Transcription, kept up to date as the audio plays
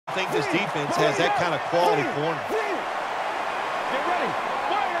I think this defense has that kind of quality corner.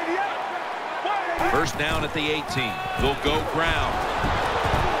 First down at the 18. They'll go ground.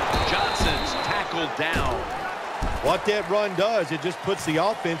 Johnson's tackled down. What that run does, it just puts the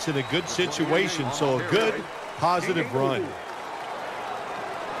offense in a good situation. So a good, positive run.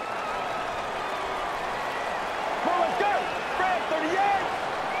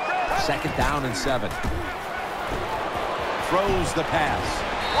 Second down and 7. Throws the pass.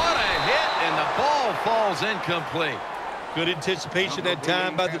 What a hit, and the ball falls incomplete. Good anticipation that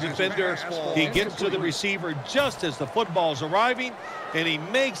time by the defender. He gets to the receiver just as the football's arriving, and he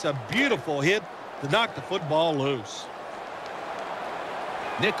makes a beautiful hit to knock the football loose.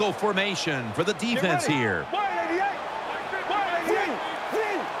 Nickel formation for the defense here.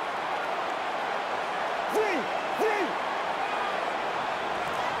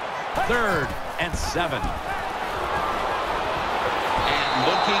 Third and 7. And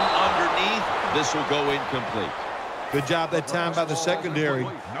looking underneath, this will go incomplete. Good job that time by the secondary.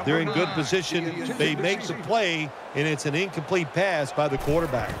 They're in good position. They make the play, and it's an incomplete pass by the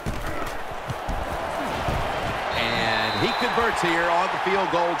quarterback. And he converts here on the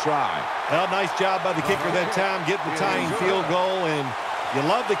field goal try. Well, nice job by the kicker that time, getting the tying field goal. And you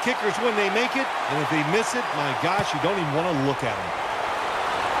love the kickers when they make it, and if they miss it, my gosh, you don't even want to look at them.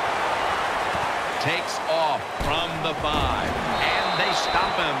 Takes off from the 5, and they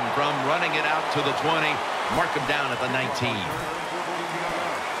stop him from running it out to the 20. Mark him down at the 19.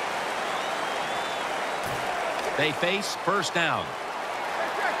 They face first down.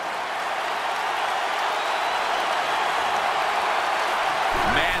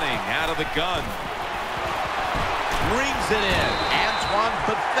 Manning out of the gun. Brings it in. Antoine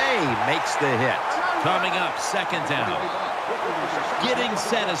Buffet makes the hit. Coming up, second down. Getting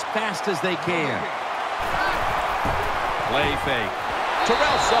set as fast as they can. Play fake.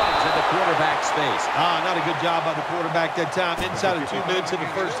 Terrell Suggs in the quarterback space. Not a good job by the quarterback that time. Inside of 2 minutes in the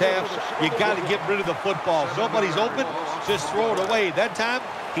first half, you got to get rid of the football. If nobody's open, just throw it away. That time,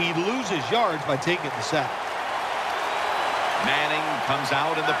 he loses yards by taking the sack. Manning comes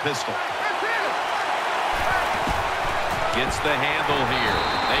out in the pistol. Gets the handle here.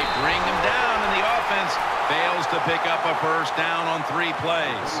 They bring him down, and the offense fails to pick up a first down on 3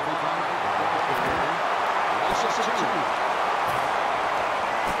 plays.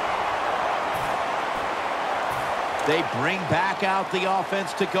 They bring back out the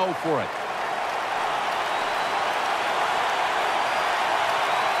offense to go for it.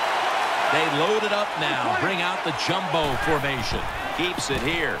 They load it up now. Bring out the jumbo formation. Keeps it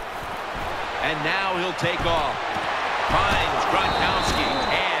here. And now he'll take off. Finds Gronkowski,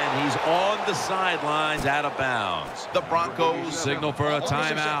 and he's on the sidelines out of bounds. The Broncos signal for a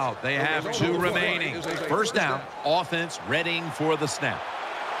timeout. They have 2 remaining. First down, offense readying for the snap.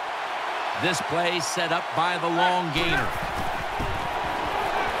 This play set up by the long gainer.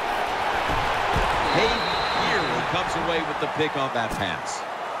 Hayden nearly comes away with the pick on that pass.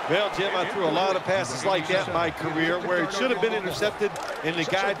 Well, Jim, I threw a lot of passes like that in my career where it should have been intercepted and the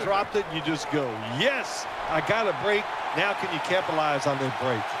guy dropped it, and you just go, yes, I got a break. Now can you capitalize on that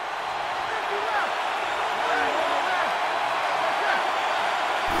break?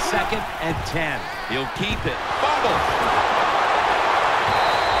 Second and 10. He'll keep it. Fumble.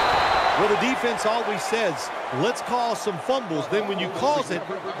 Well, the defense always says, let's cause some fumbles. Then when you cause it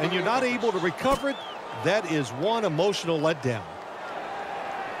and you're not able to recover it, that is one emotional letdown.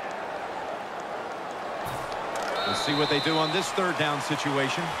 We'll see what they do on this third down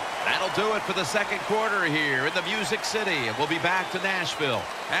situation. That'll do it for the second quarter here in the Music City. And we'll be back to Nashville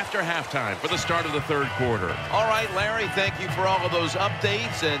after halftime for the start of the third quarter. All right, Larry, thank you for all of those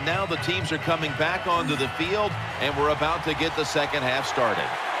updates. And now the teams are coming back onto the field, and we're about to get the second half started.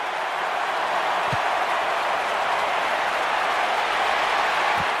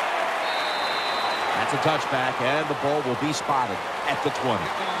 That's a touchback, and the ball will be spotted at the 20.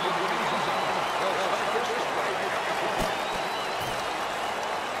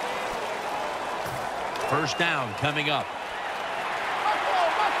 First down coming up.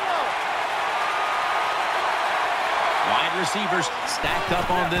 Wide receivers stacked up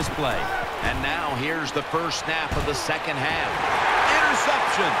on this play. And now here's the first snap of the second half.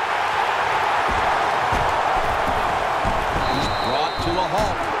 Interception. He's brought to a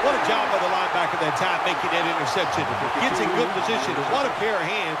halt. What a job by the linebacker that time making that interception. Gets in good position. What a pair of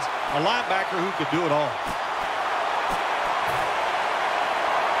hands. A linebacker who could do it all.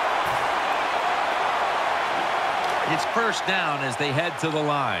 It's first down as they head to the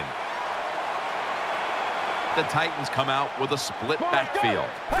line. The Titans come out with a split backfield.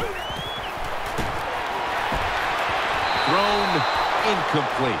 Thrown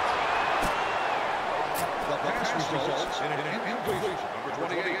Incomplete.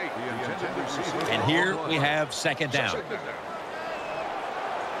 And here we have second down.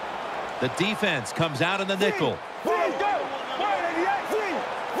 The defense comes out in the nickel.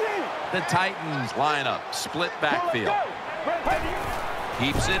 The Titans line up, split backfield.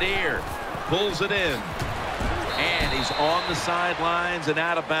 Keeps it here, pulls it in, and he's on the sidelines and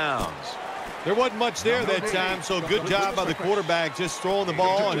out of bounds. There wasn't much there that time, so good job by the quarterback just throwing the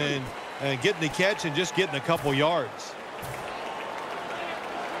ball and getting the catch and just getting a couple yards.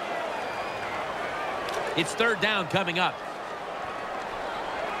 It's third down coming up.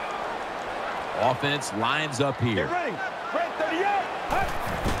 Offense lines up here. Get ready. Red 38.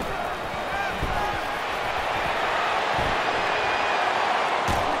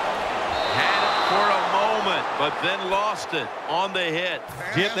 Had it for a moment, but then lost it on the hit.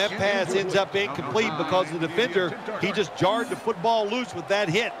 Jim, that pass ends up incomplete because the defender, he just jarred the football loose with that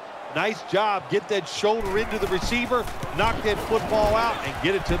hit. Nice job. Get that shoulder into the receiver, knock that football out, and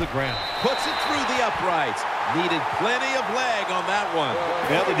get it to the ground. Puts it through the uprights. Needed plenty of leg on that one.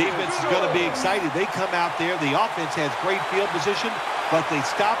 Well, the defense is going to be excited. They come out there. The offense has great field position, but they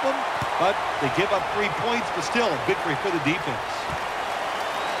stop them. But they give up 3 points, but still a victory for the defense.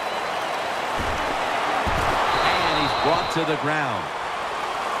 And he's brought to the ground.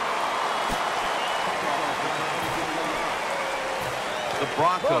 The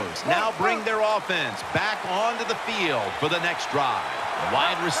Broncos now bring their offense back onto the field for the next drive.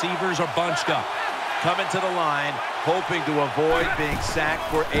 Wide receivers are bunched up. Coming to the line, hoping to avoid being sacked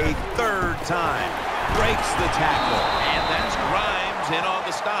for a third time. Breaks the tackle, and that's Grimes in on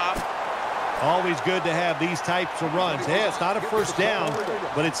the stop. Always good to have these types of runs. Hey, it's not a first down,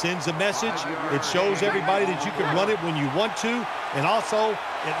 but it sends a message. It shows everybody that you can run it when you want to, and also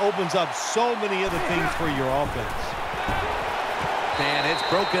it opens up so many other things for your offense. And it's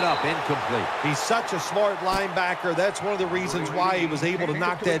broken up, incomplete. He's such a smart linebacker. That's one of the reasons why he was able to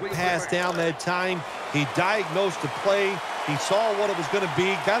knock that pass down that time. He diagnosed the play. He saw what it was going to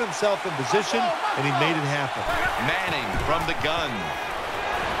be, got himself in position, and he made it happen. Manning from the gun.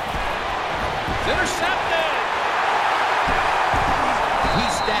 It's intercepted. He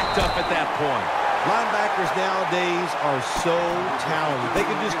stacked up at that point. Linebackers nowadays are so talented. They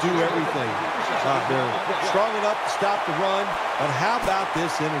can just do everything. They're strong enough to stop the run, but how about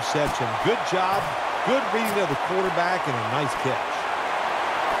this interception? Good job, good reading of the quarterback, and a nice catch.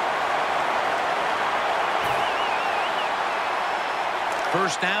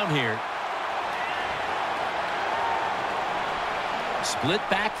 First down here. Split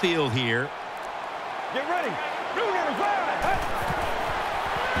backfield here. Get ready.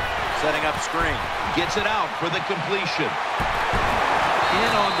 Setting up screen. Gets it out for the completion.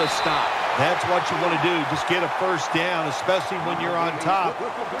 In on the stop. That's what you want to do. Just get a first down, especially when you're on top.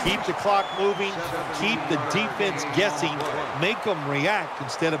 Keep the clock moving. Keep the defense guessing. Make them react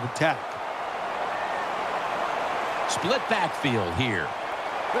instead of attack. Split backfield here.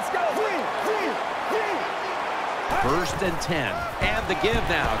 Let's go. First and 10. And the give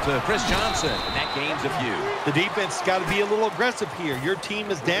now to Chris Johnson. And that gains a few. The defense has got to be a little aggressive here. Your team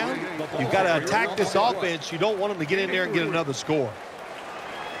is down. You've got to attack this offense. You don't want them to get in there and get another score.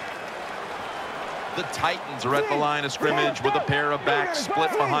 The Titans are at the line of scrimmage with a pair of backs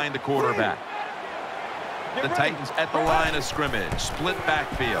split behind the quarterback. The Titans at the line of scrimmage. Split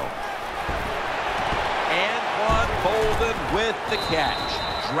backfield. Antoine Bolden with the catch.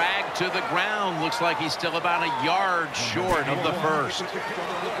 Dragged to the ground. Looks like he's still about a yard short of the first.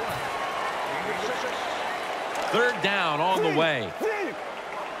 Third down on the way.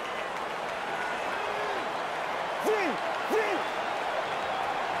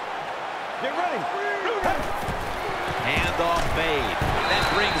 Get ready. Handoff made. That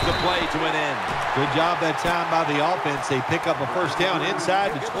brings the play to an end. Good job that time by the offense. They pick up a first down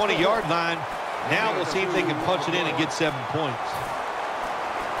inside the 20-yard line. Now we'll see if they can punch it in and get 7 points.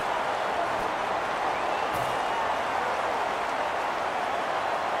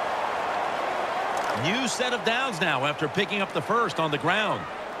 New set of downs now after picking up the first on the ground.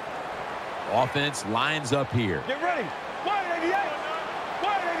 Offense lines up here. Get ready. 188.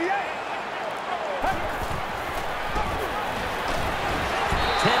 188.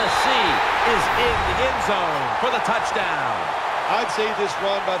 Tennessee is in the end zone for the touchdown. I'd say this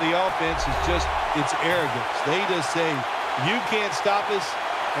run by the offense is just, it's arrogance. They just say, you can't stop us,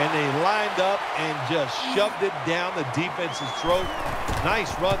 and they lined up and just shoved it down the defense's throat.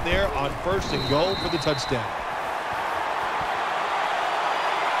 Nice run there on first and goal for the touchdown.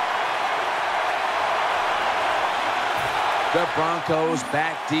 The Broncos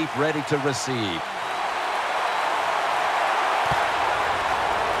back deep, ready to receive.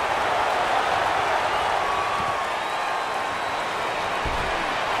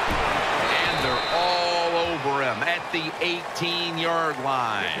 at the 18-yard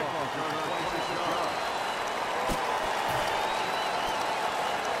line.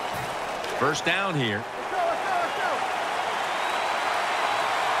 First down here.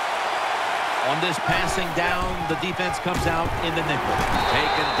 On this passing down, the defense comes out in the nickel.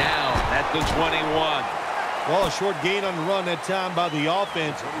 Taken down at the 21. Well, a short gain on the run that time by the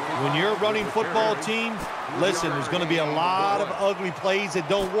offense. When you're a running football team, listen, there's going to be a lot of ugly plays that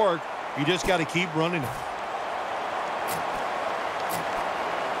don't work. You just got to keep running them.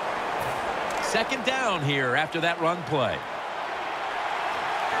 Second down here after that run play.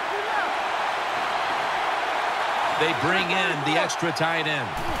 They bring in the extra tight end.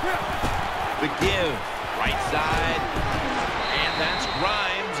 The give, right side, and that's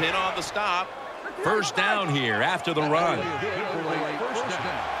Grimes in on the stop. First down here after the run.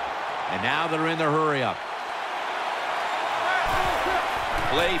 And now they're in the hurry up.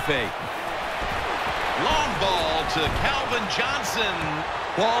 Play fake. Long ball to Calvin Johnson.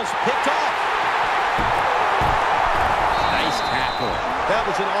 Ball's picked off. Nice tackle. That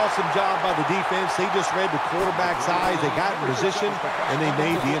was an awesome job by the defense. They just read the quarterback's eyes. They got in position, and they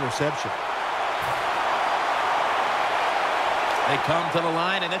made the interception. They come to the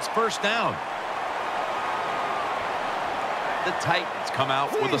line, and it's first down. The Titans come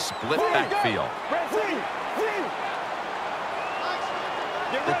out with a split backfield.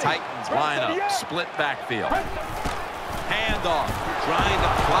 The Titans line up, split backfield. Handoff, trying to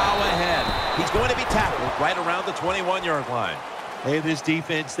plow ahead. He's going to be tackled right around the 21-yard line. Hey, this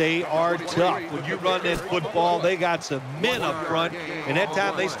defense, they are tough. When you run that football, they got some men up front, and that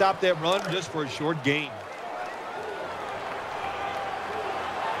time they stopped that run just for a short gain.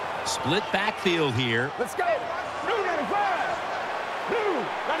 Split backfield here. Let's go. Blue 95. Blue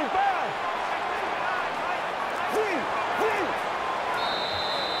 95.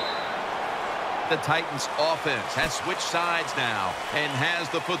 The Titans offense has switched sides now and has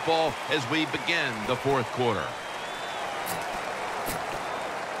the football as we begin the fourth quarter.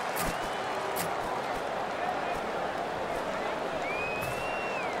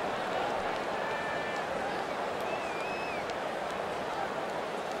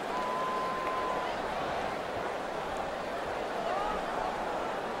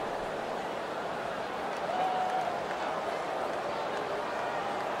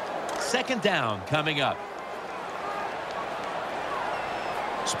 Second down coming up.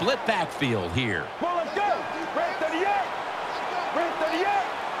 Split backfield here. Well, let's go. Red 38. Red 38.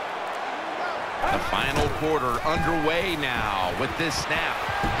 The final quarter underway now with this snap.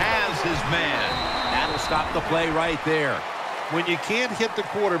 Has his man. That'll stop the play right there. When you can't hit the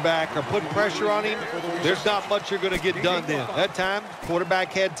quarterback or put pressure on him, there's not much you're going to get done then. That time,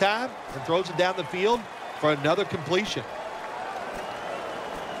 quarterback had time and throws it down the field for another completion.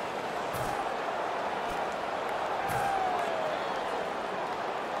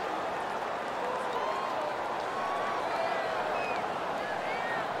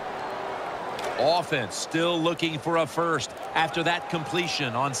 Offense still looking for a first after that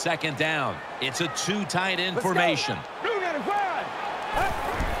completion on second down. It's a two tight end formation.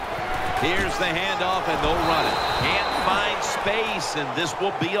 Here's the handoff, and they'll run it. Can't find space, and this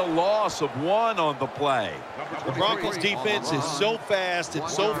will be a loss of one on the play. The Broncos defense is so fast and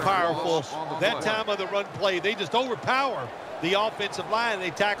so powerful. That time of the run play, they just overpower the offensive line, and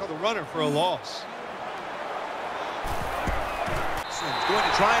they tackle the runner for a loss. Going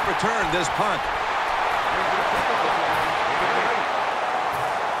to try and return this punt.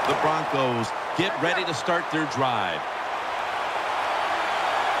 The Broncos get ready to start their drive.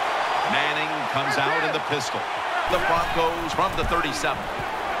 Manning comes out in the pistol. The Broncos from the 37.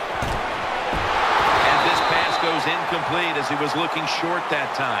 And this pass goes incomplete as he was looking short that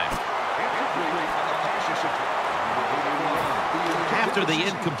time. After the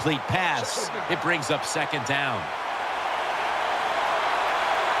incomplete pass, it brings up second down.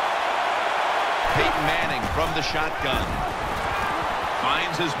 Peyton Manning from the shotgun.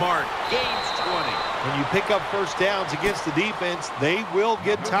 Finds his mark. Gains 20. When you pick up first downs against the defense, they will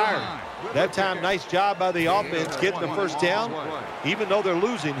get tired. That time, nice job by the offense getting the first down, even though they're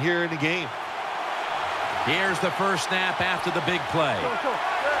losing here in the game. Here's the first snap after the big play.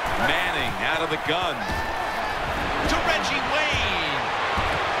 Manning out of the gun. To Reggie Wayne.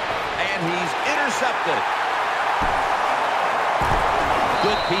 And he's intercepted.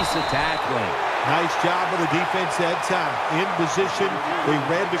 Good piece of tackling. Nice job of the defense that time. In position, they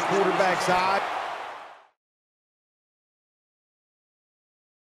read the quarterback's eye.